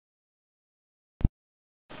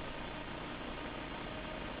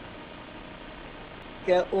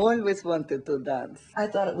I always wanted to dance. I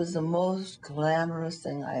thought it was the most glamorous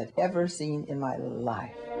thing I had ever seen in my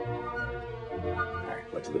life. I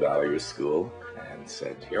went to the Ballet Russes school and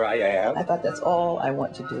said, here I am. I thought that's all I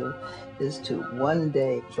want to do, is to one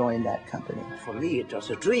day join that company. For me, it was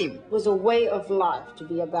a dream. It was a way of life to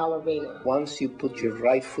be a ballerina. Once you put your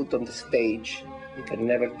right foot on the stage, you can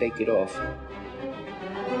never take it off.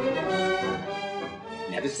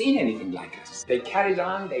 Never seen anything like us. They carried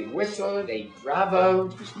on, they whistled, they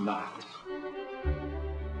bravoed. It was marvelous.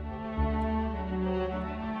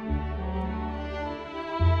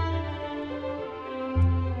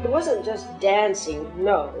 It wasn't just dancing,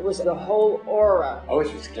 no, it was the whole aura. Oh,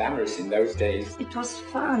 it was glamorous in those days. It was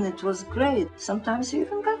fun, it was great. Sometimes you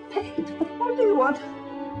even got paid. What do you want?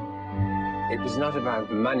 It was not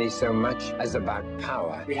about money so much as about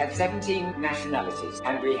power. We had 17 nationalities,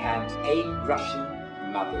 and we had 8 Russian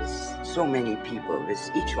mothers. So many people,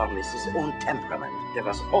 with each one with his own temperament. There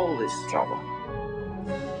was always trouble.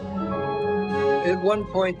 At one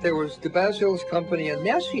point, there was DeBasil's company and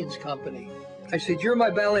Nijinsky's company. I said, you're my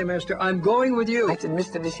ballet master. I'm going with you. I said,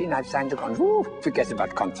 Mr. Nijinsky, I've signed a contract. Forget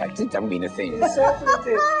about contracts. It don't mean a thing.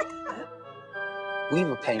 We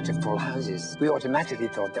were playing to full houses. We automatically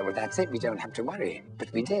thought that, well, that's it. We don't have to worry. But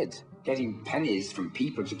we did. Getting pennies from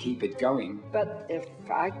people to keep it going. But if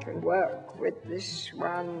I can work with this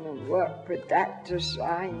one and work with that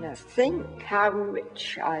designer, think how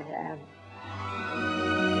rich I am.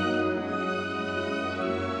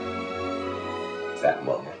 That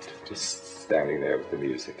moment, just standing there with the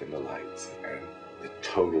music and the lights and the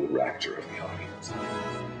total rapture of the audience.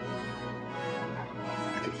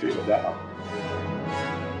 I can feel it now.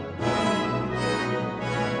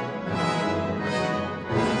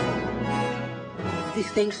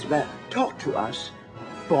 These things were taught to us,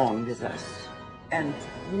 born with us, and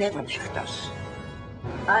never left us.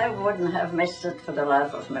 I wouldn't have missed it for the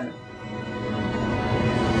life of me.